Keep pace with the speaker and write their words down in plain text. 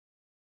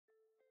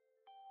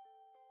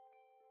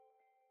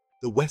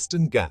The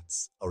Western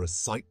Ghats are a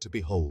sight to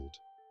behold.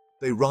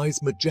 They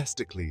rise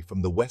majestically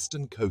from the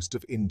western coast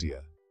of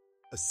India,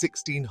 a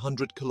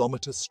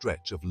 1,600-kilometer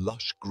stretch of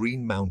lush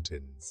green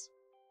mountains.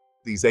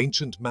 These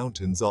ancient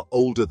mountains are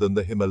older than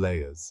the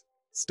Himalayas,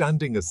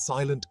 standing as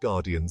silent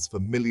guardians for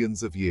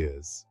millions of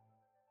years.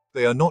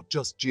 They are not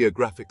just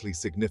geographically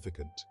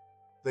significant,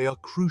 they are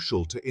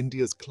crucial to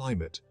India's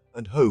climate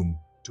and home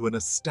to an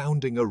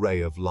astounding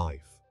array of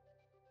life.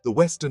 The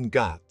Western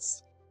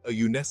Ghats, a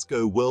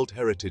UNESCO World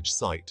Heritage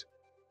Site,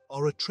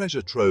 are a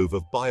treasure trove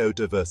of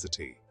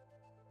biodiversity.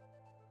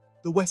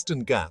 The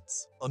Western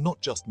Ghats are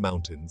not just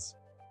mountains,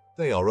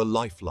 they are a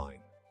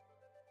lifeline.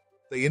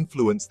 They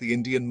influence the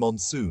Indian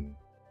monsoon,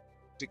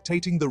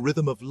 dictating the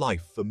rhythm of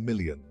life for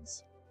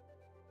millions.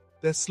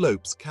 Their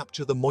slopes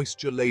capture the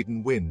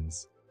moisture-laden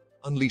winds,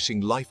 unleashing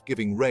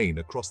life-giving rain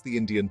across the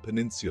Indian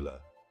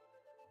peninsula.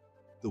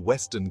 The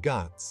Western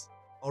Ghats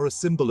are a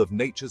symbol of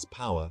nature's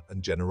power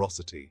and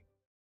generosity.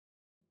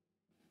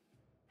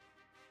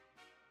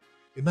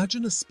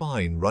 Imagine a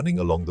spine running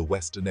along the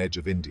western edge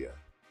of India,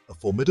 a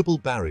formidable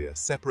barrier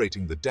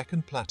separating the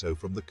Deccan Plateau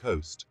from the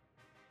coast.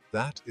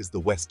 That is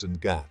the Western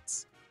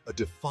Ghats, a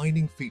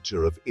defining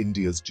feature of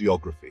India's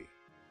geography.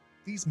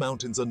 These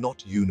mountains are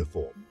not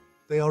uniform.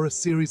 They are a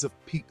series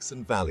of peaks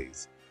and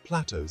valleys,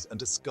 plateaus and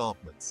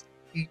escarpments,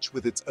 each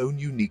with its own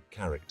unique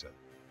character.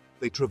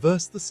 They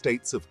traverse the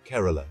states of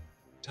Kerala,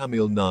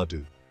 Tamil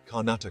Nadu,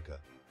 Karnataka,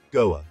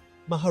 Goa,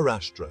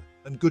 Maharashtra,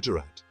 and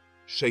Gujarat,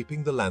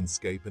 shaping the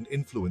landscape and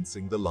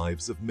influencing the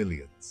lives of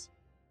millions.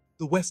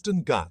 The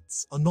Western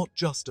Ghats are not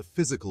just a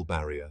physical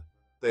barrier,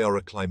 they are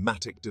a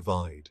climatic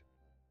divide.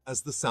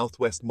 As the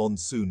southwest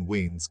monsoon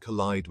winds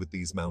collide with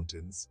these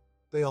mountains,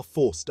 they are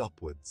forced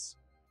upwards.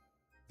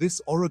 This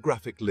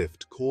orographic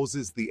lift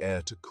causes the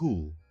air to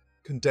cool,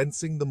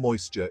 condensing the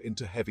moisture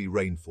into heavy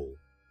rainfall.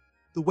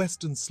 The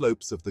western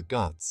slopes of the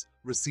Ghats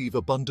receive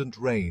abundant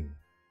rain,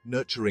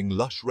 nurturing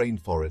lush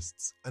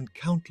rainforests and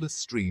countless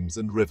streams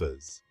and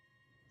rivers.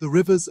 The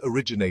rivers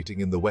originating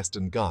in the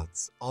Western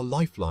Ghats are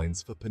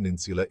lifelines for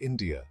peninsular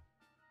India.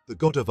 The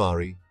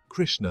Godavari,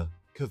 Krishna,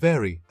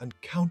 Kaveri, and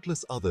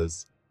countless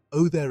others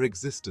owe their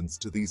existence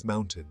to these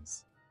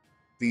mountains.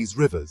 These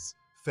rivers,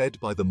 fed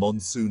by the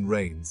monsoon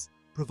rains,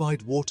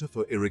 provide water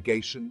for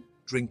irrigation,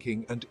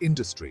 drinking, and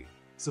industry,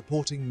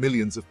 supporting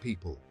millions of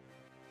people.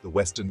 The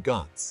Western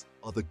Ghats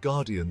are the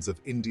guardians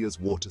of India's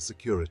water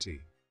security.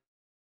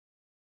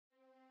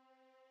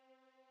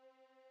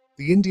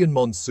 The Indian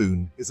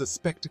monsoon is a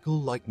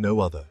spectacle like no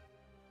other.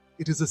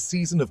 It is a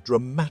season of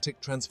dramatic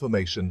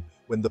transformation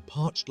when the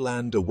parched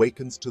land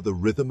awakens to the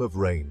rhythm of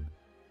rain.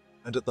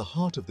 And at the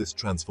heart of this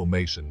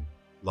transformation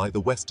lie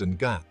the Western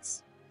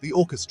Ghats, the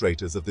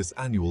orchestrators of this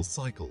annual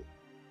cycle.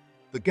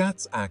 The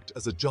Ghats act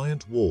as a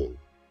giant wall,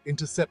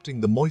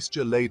 intercepting the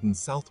moisture-laden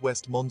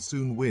southwest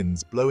monsoon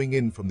winds blowing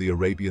in from the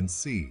Arabian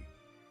Sea.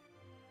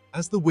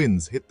 As the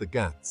winds hit the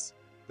Ghats,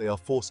 they are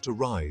forced to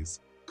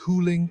rise,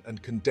 cooling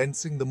and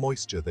condensing the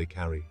moisture they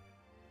carry.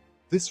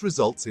 This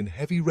results in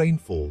heavy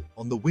rainfall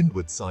on the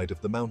windward side of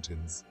the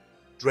mountains,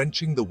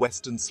 drenching the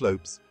western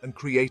slopes and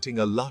creating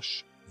a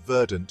lush,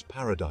 verdant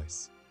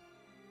paradise.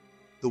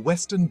 The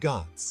Western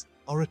Ghats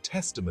are a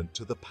testament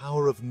to the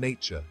power of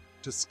nature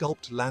to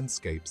sculpt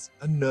landscapes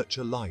and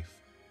nurture life.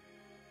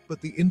 But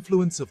the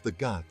influence of the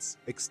Ghats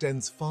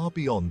extends far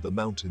beyond the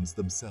mountains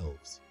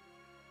themselves.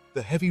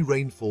 The heavy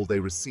rainfall they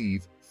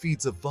receive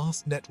feeds a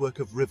vast network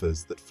of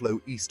rivers that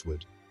flow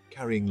eastward,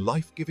 carrying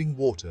life-giving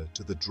water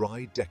to the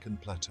dry Deccan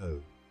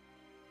Plateau.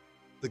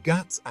 The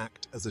Ghats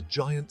act as a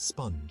giant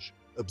sponge,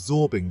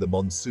 absorbing the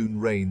monsoon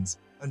rains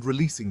and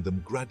releasing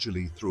them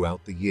gradually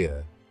throughout the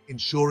year,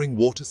 ensuring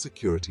water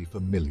security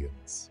for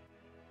millions.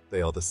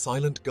 They are the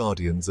silent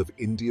guardians of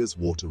India's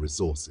water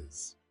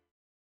resources.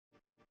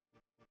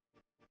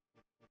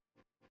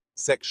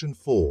 Section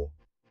 4.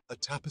 A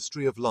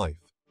Tapestry of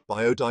Life,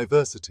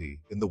 Biodiversity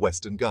in the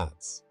Western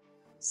Ghats.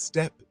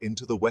 Step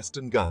into the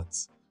Western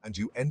Ghats and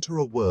you enter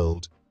a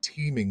world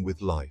teeming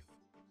with life,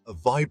 a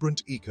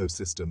vibrant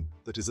ecosystem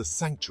that is a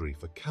sanctuary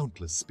for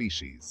countless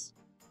species.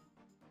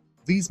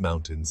 These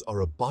mountains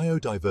are a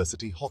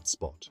biodiversity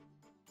hotspot,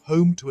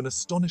 home to an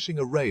astonishing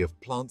array of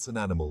plants and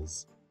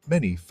animals,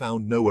 many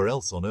found nowhere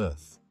else on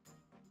Earth.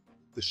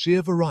 The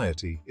sheer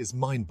variety is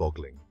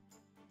mind-boggling.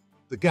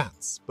 The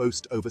Ghats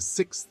boast over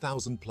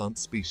 6,000 plant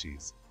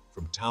species,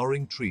 from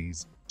towering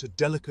trees to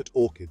delicate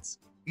orchids,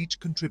 each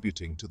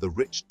contributing to the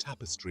rich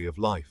tapestry of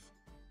life,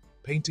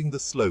 painting the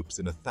slopes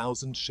in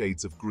 1,000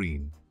 shades of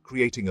green,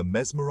 creating a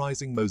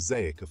mesmerizing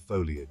mosaic of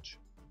foliage.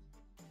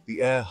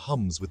 The air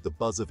hums with the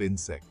buzz of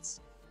insects,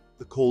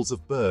 the calls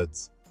of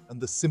birds, and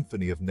the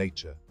symphony of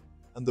nature,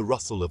 and the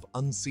rustle of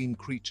unseen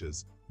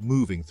creatures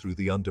moving through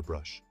the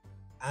underbrush,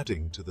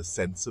 adding to the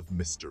sense of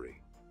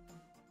mystery.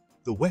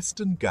 The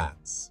Western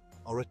Ghats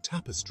are a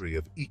tapestry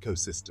of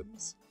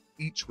ecosystems,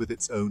 each with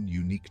its own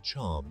unique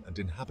charm and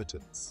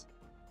inhabitants.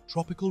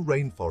 Tropical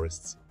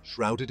rainforests,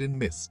 shrouded in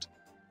mist,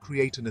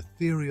 create an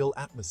ethereal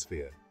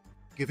atmosphere,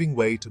 giving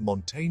way to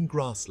montane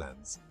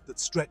grasslands that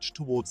stretch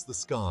towards the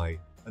sky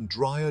and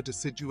drier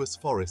deciduous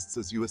forests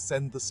as you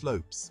ascend the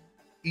slopes,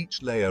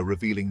 each layer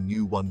revealing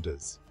new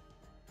wonders.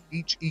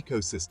 Each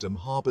ecosystem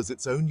harbors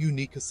its own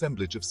unique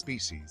assemblage of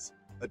species,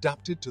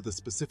 adapted to the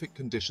specific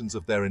conditions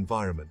of their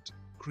environment,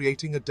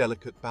 creating a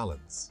delicate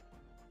balance.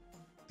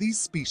 These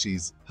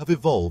species have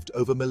evolved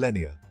over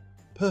millennia,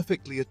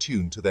 perfectly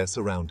attuned to their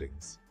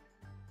surroundings.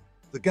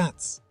 The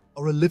Ghats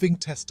are a living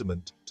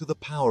testament to the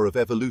power of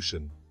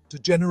evolution to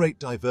generate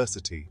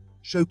diversity,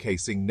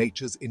 showcasing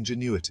nature's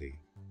ingenuity.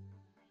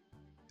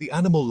 The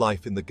animal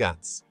life in the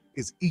Ghats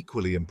is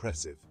equally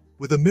impressive,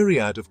 with a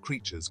myriad of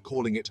creatures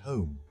calling it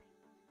home.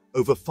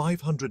 Over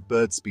 500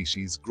 bird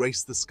species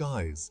grace the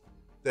skies,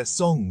 their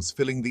songs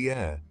filling the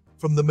air,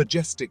 from the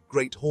majestic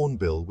great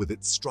hornbill with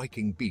its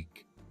striking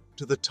beak,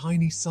 to the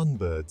tiny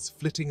sunbirds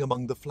flitting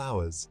among the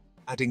flowers,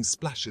 adding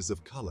splashes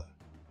of color.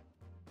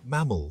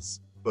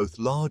 Mammals, both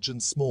large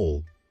and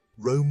small,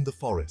 roam the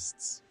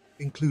forests,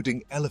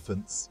 including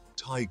elephants,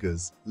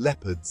 tigers,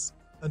 leopards,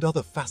 and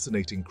other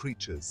fascinating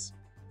creatures,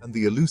 and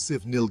the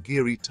elusive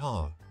Nilgiri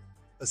Tahr,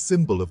 a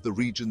symbol of the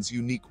region's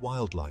unique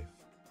wildlife.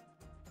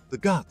 The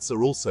Ghats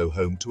are also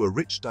home to a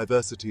rich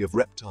diversity of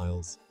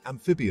reptiles,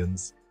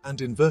 amphibians,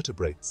 and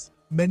invertebrates,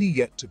 many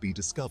yet to be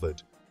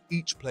discovered,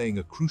 each playing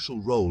a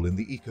crucial role in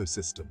the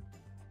ecosystem.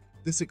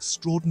 This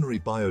extraordinary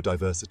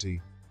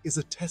biodiversity is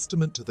a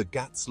testament to the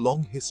Ghats'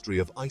 long history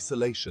of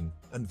isolation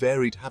and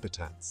varied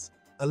habitats,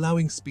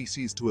 allowing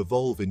species to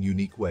evolve in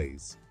unique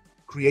ways,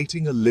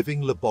 creating a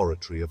living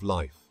laboratory of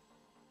life.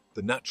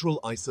 The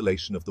natural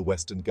isolation of the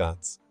Western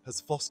Ghats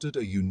has fostered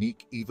a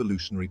unique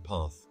evolutionary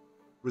path,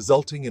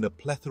 resulting in a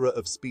plethora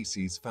of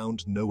species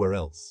found nowhere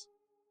else.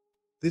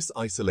 This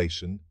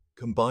isolation,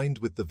 combined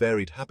with the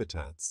varied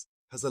habitats,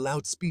 has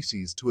allowed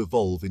species to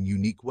evolve in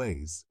unique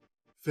ways,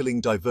 filling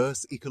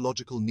diverse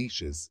ecological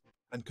niches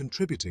and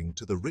contributing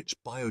to the rich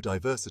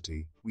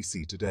biodiversity we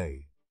see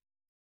today.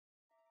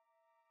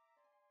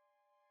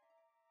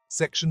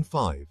 Section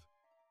 5.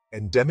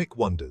 Endemic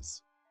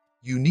Wonders.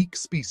 Unique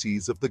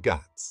species of the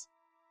Ghats.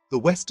 The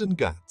Western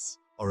Ghats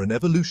are an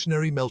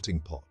evolutionary melting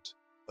pot,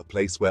 a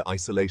place where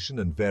isolation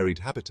and varied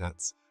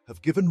habitats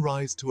have given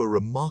rise to a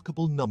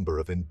remarkable number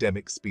of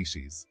endemic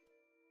species.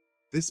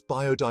 This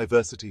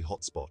biodiversity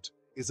hotspot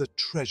is a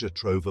treasure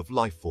trove of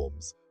life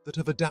forms that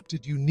have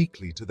adapted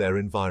uniquely to their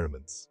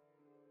environments.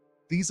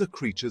 These are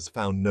creatures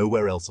found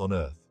nowhere else on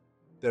Earth,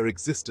 their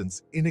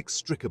existence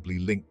inextricably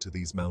linked to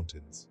these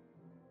mountains.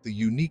 The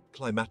unique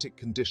climatic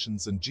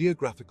conditions and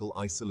geographical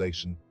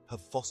isolation have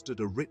fostered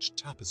a rich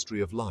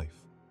tapestry of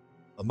life.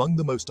 Among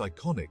the most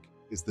iconic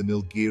is the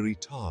Nilgiri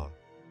Tahr,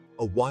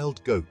 a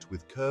wild goat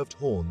with curved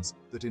horns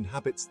that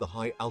inhabits the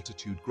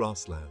high-altitude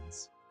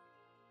grasslands.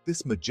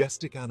 This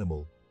majestic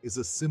animal is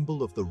a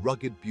symbol of the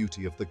rugged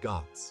beauty of the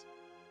Ghats.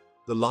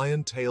 The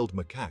lion-tailed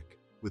macaque,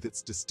 with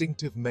its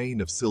distinctive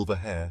mane of silver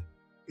hair,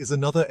 is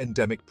another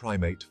endemic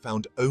primate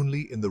found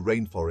only in the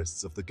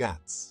rainforests of the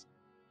Ghats.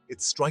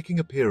 Its striking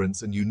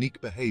appearance and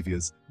unique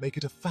behaviors make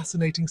it a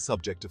fascinating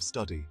subject of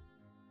study.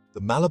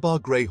 The Malabar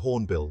grey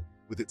hornbill,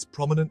 with its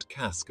prominent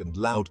casque and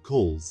loud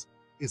calls,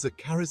 is a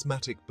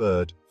charismatic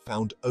bird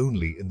found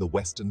only in the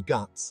Western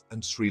Ghats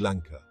and Sri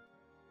Lanka.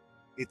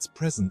 Its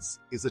presence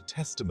is a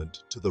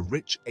testament to the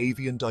rich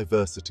avian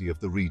diversity of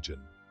the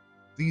region.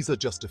 These are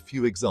just a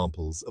few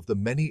examples of the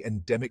many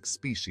endemic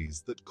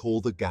species that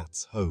call the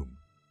Ghats home.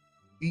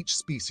 Each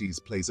species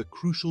plays a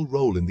crucial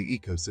role in the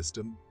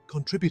ecosystem,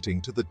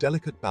 contributing to the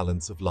delicate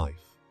balance of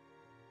life.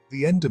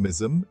 The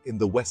endemism in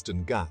the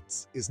Western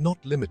Ghats is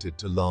not limited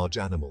to large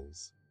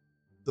animals.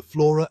 The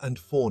flora and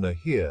fauna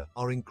here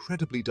are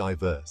incredibly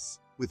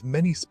diverse, with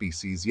many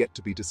species yet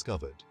to be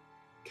discovered.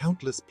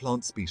 Countless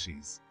plant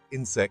species,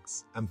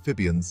 insects,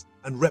 amphibians,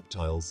 and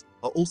reptiles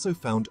are also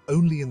found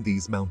only in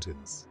these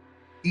mountains.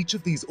 Each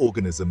of these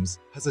organisms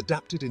has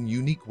adapted in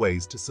unique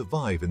ways to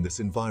survive in this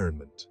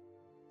environment.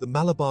 The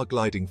Malabar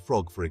gliding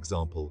frog, for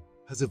example,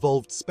 has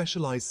evolved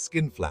specialized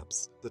skin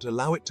flaps that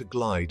allow it to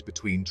glide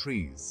between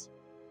trees.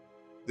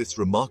 This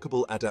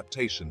remarkable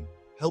adaptation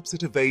helps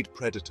it evade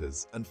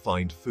predators and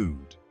find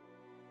food.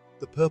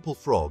 The purple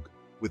frog,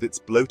 with its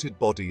bloated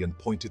body and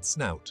pointed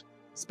snout,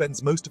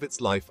 spends most of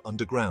its life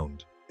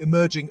underground,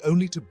 emerging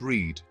only to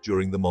breed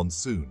during the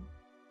monsoon.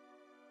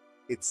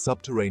 Its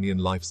subterranean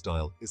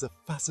lifestyle is a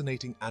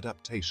fascinating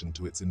adaptation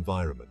to its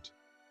environment.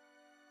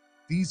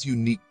 These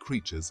unique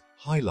creatures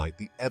highlight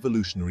the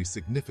evolutionary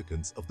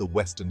significance of the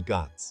Western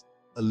Ghats,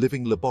 a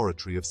living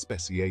laboratory of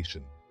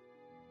speciation.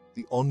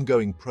 The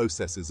ongoing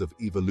processes of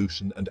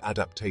evolution and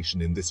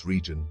adaptation in this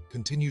region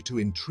continue to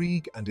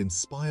intrigue and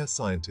inspire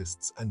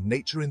scientists and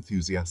nature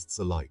enthusiasts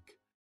alike.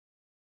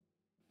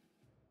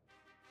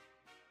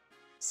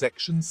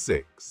 Section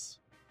 6.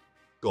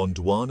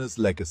 Gondwana's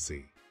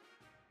Legacy.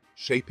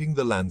 Shaping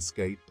the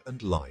Landscape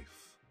and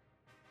Life.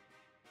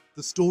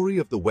 The story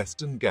of the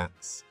Western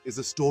Ghats is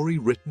a story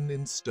written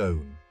in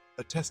stone,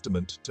 a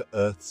testament to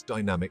Earth's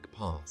dynamic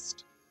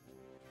past.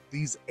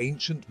 These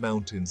ancient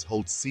mountains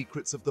hold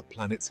secrets of the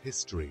planet's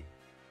history,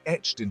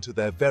 etched into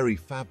their very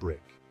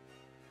fabric.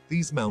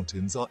 These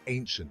mountains are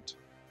ancient,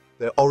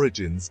 their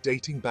origins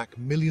dating back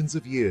millions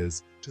of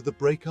years to the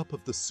breakup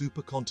of the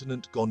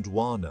supercontinent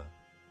Gondwana.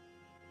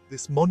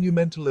 This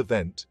monumental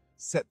event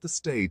set the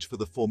stage for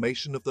the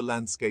formation of the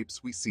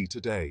landscapes we see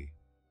today.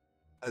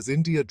 As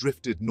India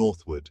drifted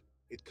northward,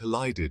 it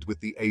collided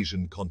with the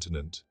Asian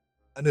continent,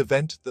 an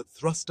event that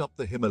thrust up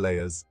the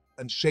Himalayas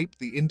and shaped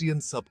the Indian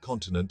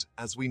subcontinent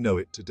as we know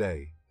it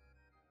today.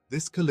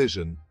 This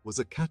collision was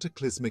a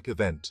cataclysmic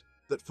event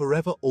that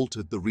forever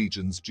altered the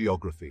region's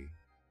geography.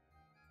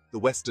 The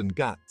Western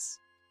Ghats,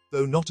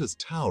 though not as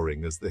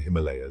towering as the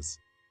Himalayas,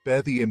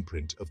 bear the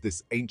imprint of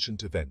this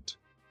ancient event.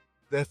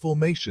 Their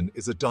formation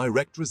is a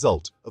direct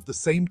result of the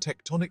same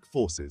tectonic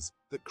forces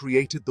that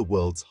created the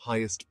world's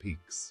highest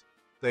peaks.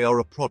 They are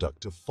a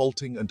product of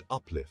faulting and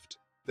uplift,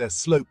 their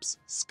slopes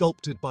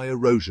sculpted by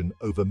erosion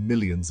over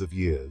millions of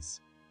years.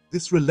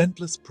 This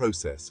relentless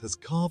process has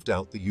carved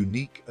out the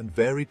unique and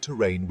varied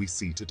terrain we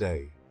see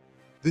today.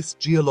 This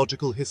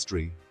geological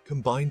history,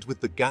 combined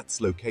with the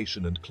Ghats'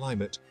 location and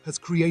climate, has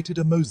created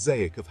a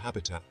mosaic of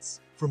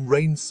habitats, from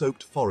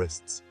rain-soaked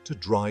forests to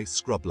dry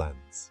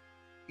scrublands.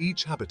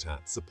 Each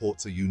habitat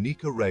supports a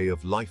unique array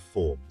of life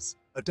forms,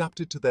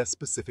 adapted to their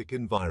specific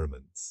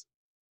environments.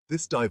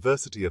 This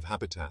diversity of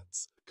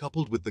habitats,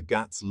 coupled with the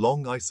Ghats'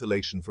 long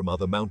isolation from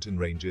other mountain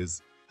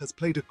ranges, has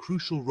played a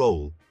crucial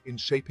role in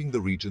shaping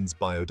the region's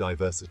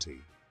biodiversity.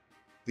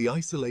 The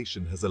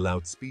isolation has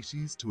allowed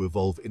species to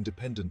evolve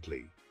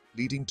independently,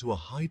 leading to a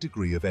high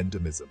degree of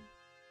endemism.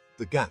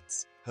 The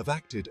Ghats have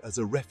acted as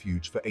a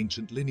refuge for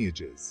ancient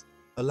lineages,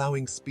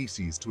 allowing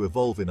species to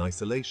evolve in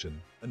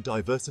isolation and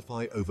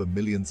diversify over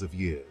millions of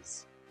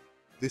years.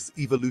 This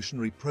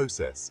evolutionary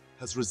process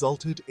has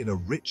resulted in a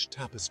rich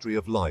tapestry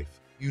of life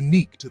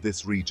unique to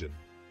this region.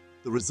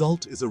 The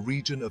result is a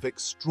region of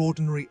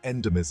extraordinary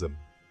endemism,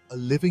 a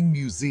living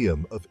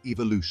museum of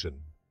evolution.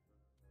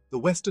 The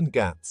Western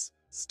Ghats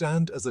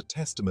stand as a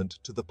testament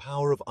to the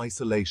power of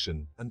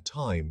isolation and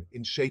time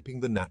in shaping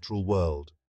the natural world.